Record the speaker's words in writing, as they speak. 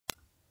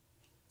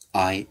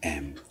I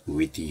am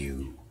with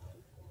you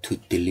to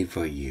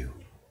deliver you,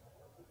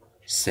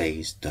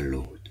 says the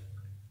Lord.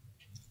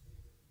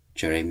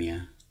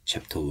 Jeremiah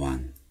chapter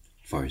 1,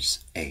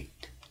 verse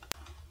 8.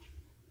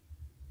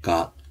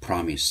 God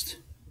promised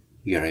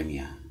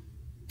Jeremiah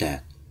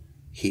that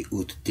he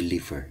would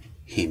deliver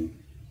him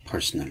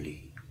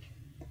personally.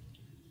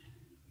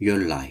 Your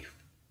life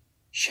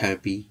shall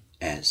be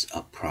as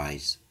a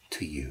prize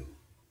to you.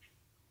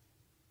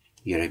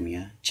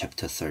 Jeremiah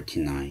chapter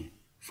 39,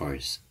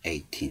 verse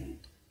 18.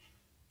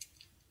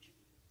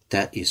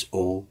 That is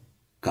all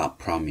God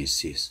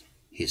promises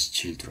His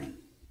children.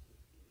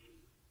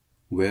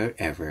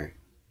 Wherever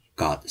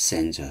God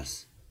sends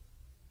us,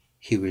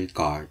 He will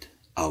guard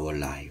our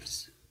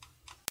lives.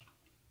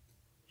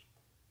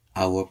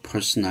 Our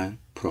personal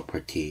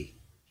property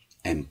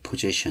and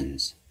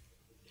possessions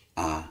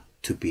are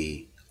to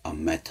be a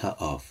matter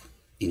of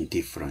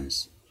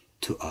indifference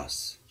to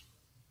us,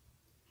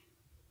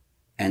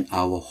 and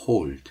our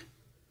hold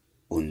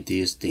on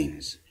these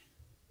things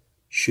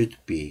should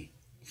be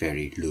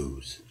very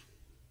loose.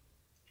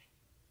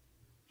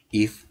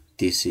 If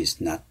this is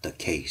not the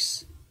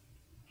case,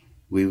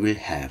 we will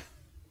have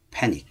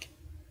panic,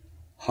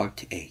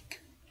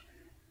 heartache,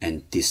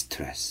 and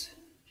distress.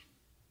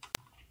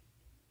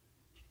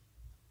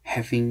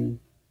 Having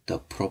the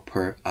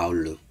proper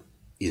outlook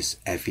is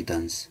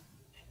evidence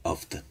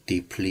of the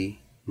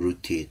deeply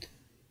rooted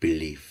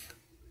belief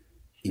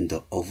in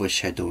the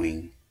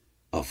overshadowing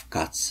of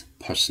God's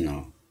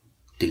personal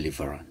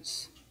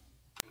deliverance.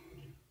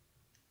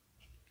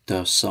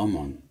 The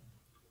Sermon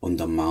on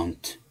the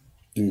Mount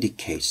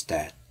indicates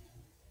that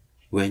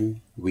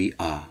when we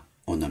are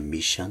on a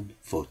mission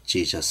for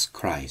Jesus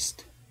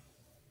Christ,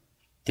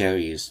 there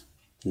is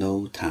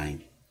no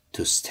time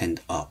to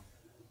stand up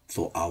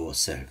for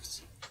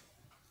ourselves.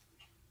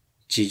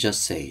 Jesus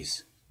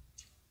says,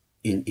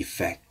 in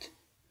effect,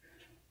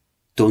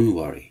 don't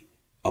worry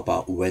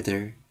about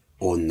whether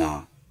or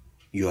not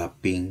you are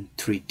being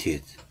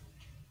treated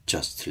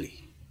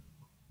justly.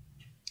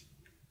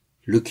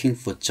 Looking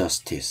for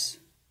justice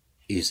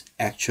is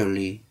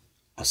actually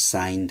a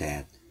sign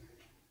that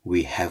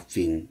we have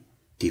been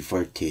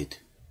diverted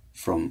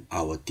from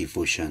our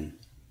devotion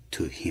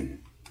to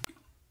Him.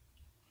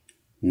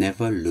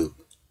 Never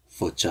look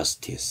for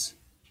justice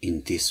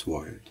in this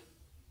world,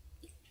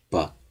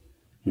 but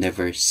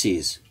never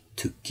cease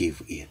to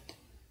give it.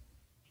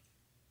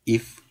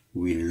 If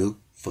we look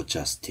for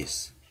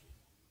justice,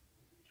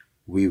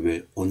 we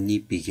will only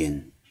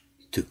begin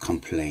to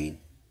complain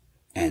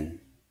and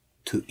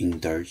to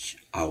indulge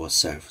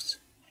ourselves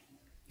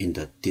in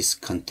the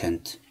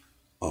discontent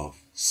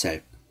of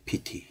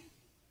self-pity,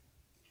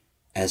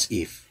 as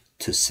if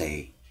to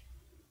say,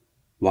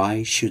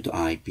 why should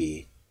I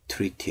be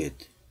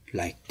treated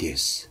like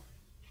this?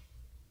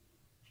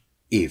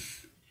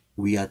 If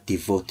we are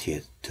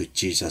devoted to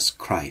Jesus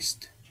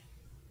Christ,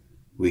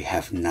 we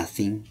have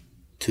nothing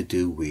to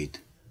do with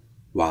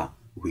what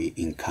we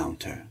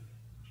encounter,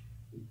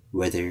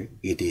 whether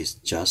it is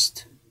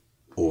just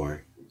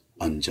or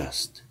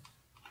unjust.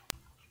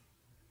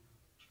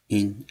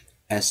 In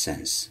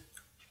essence,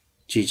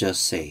 Jesus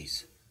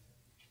says,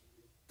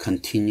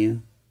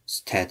 continue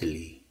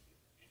steadily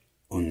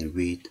on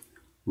with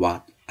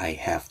what I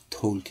have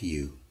told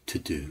you to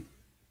do,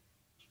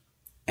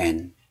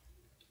 and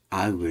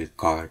I will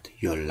guard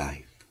your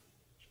life.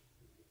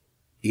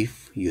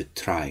 If you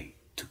try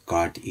to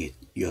guard it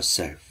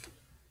yourself,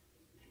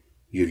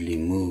 you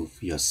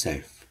remove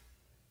yourself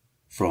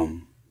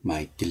from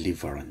my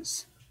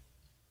deliverance.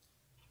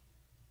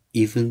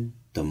 Even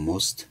the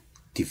most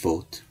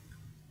devout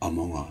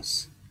among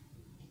us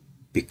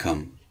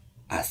become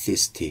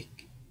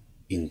atheistic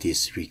in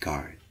this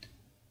regard.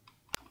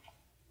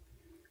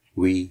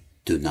 We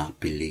do not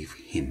believe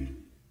Him.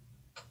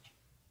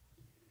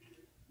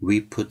 We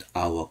put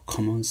our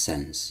common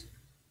sense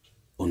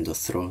on the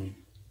throne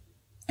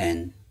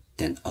and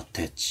then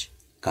attach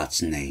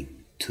God's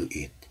name to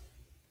it.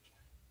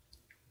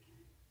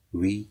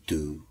 We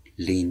do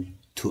lean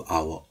to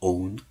our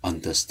own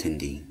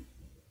understanding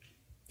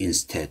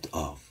instead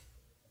of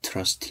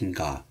trusting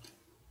God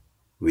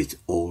with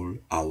all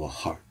our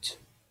heart.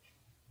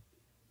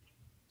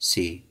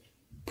 See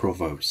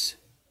Proverbs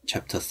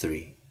chapter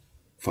 3,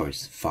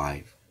 verse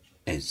 5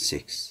 and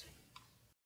 6.